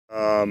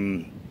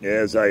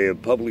As I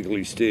have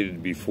publicly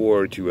stated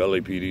before to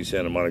LAPD,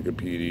 Santa Monica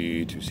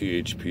PD, to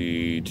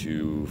CHP,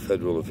 to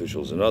federal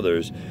officials and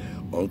others,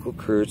 Uncle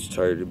Kurt's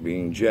tired of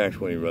being jacked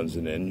when he runs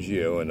an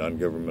NGO, a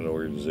non-governmental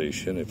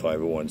organization, a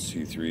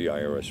 501c3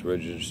 IRS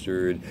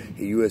registered,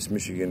 a U.S.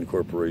 Michigan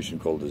corporation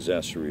called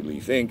Disaster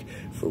Relief Inc.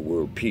 for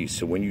world peace.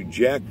 So when you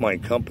jack my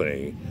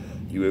company,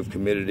 you have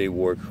committed a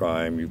war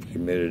crime, you've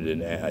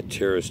committed a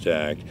terrorist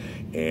act,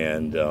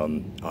 and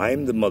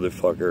I'm the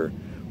motherfucker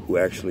who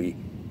actually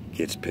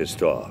gets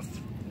pissed off.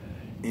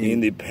 In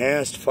the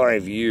past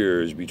 5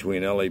 years,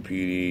 between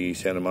LAPD,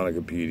 Santa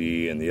Monica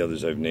PD, and the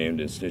others I've named,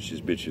 and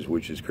Snitches, Bitches,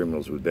 Witches,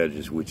 Criminals with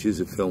Badges, which is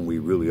a film we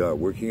really are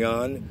working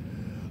on,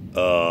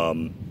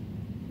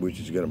 which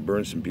is going to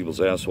burn some people's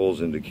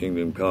assholes into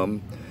Kingdom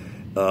Come,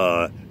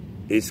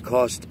 it's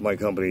cost my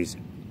companies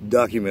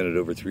documented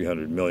over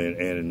 $300 million,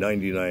 and in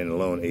 '99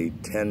 alone, a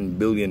 $10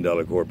 billion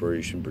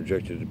corporation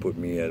projected to put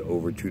me at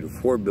over $2 to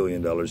 $4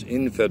 billion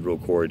in federal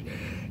court.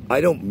 I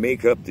don't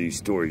make up these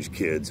stories,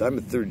 kids. I'm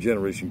a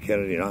third-generation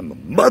Kennedy, and I'm a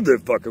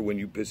motherfucker when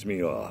you piss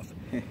me off.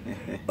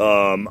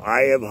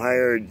 I have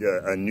hired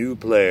a new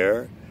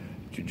player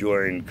to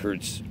join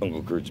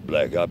Uncle Kurt's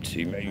Black Ops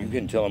team. You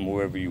can tell him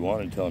whoever you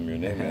want and tell him your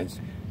name is.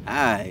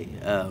 Hi,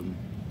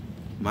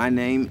 my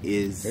name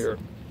is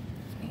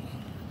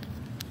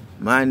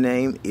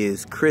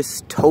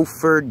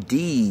Christopher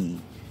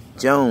D.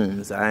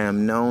 Jones. I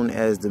am known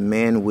as the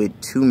man with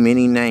too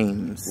many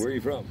names. Where are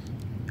you from?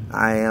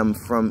 I am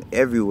from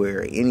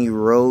everywhere, any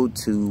road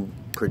to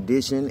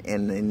perdition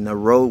and in the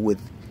road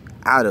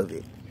out of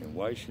it. And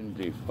why shouldn't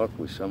they fuck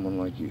with someone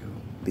like you?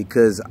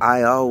 Because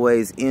I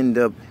always end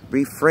up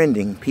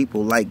befriending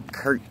people like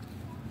Kurt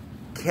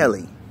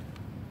Kelly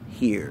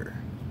here.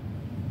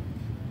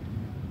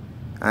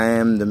 I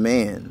am the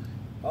man.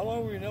 How long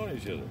have we known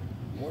each other?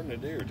 More than a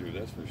day or two,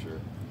 that's for sure.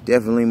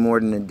 Definitely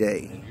more than a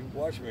day. And you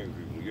watch me with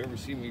people. You ever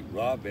see me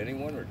rob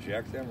anyone or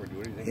jack them or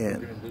do anything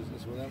working in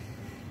business with them?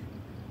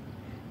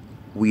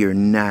 We are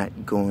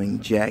not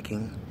going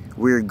jacking.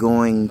 We're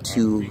going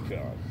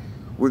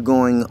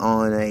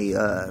on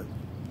a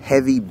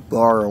heavy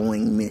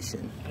borrowing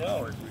mission.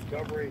 No, it's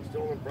recovering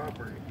stolen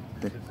property.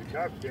 If the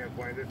cops can't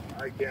find it,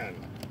 I can.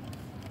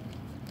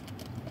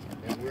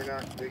 And we're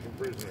not taking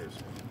prisoners.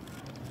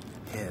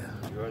 Yeah.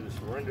 You either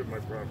surrender my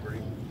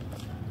property.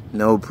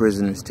 No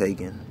prisoners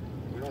taken.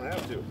 We don't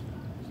have to.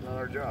 It's not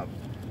our job.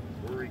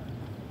 We're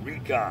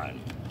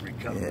recovery.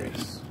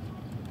 Yes.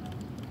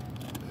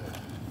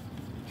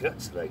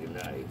 Cuts like a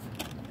knife.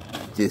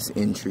 This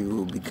entry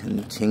will be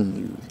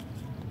continued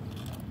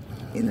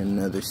in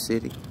another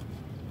city.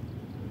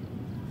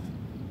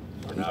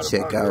 We're not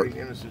check about out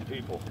innocent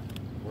people.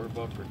 We're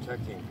about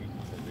protecting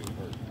people from being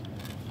hurt.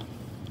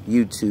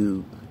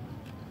 YouTube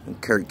and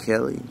Kurt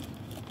Kelly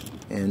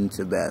and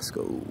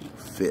Tabasco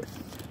 5th.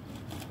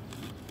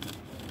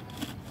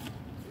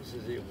 This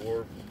is a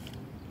war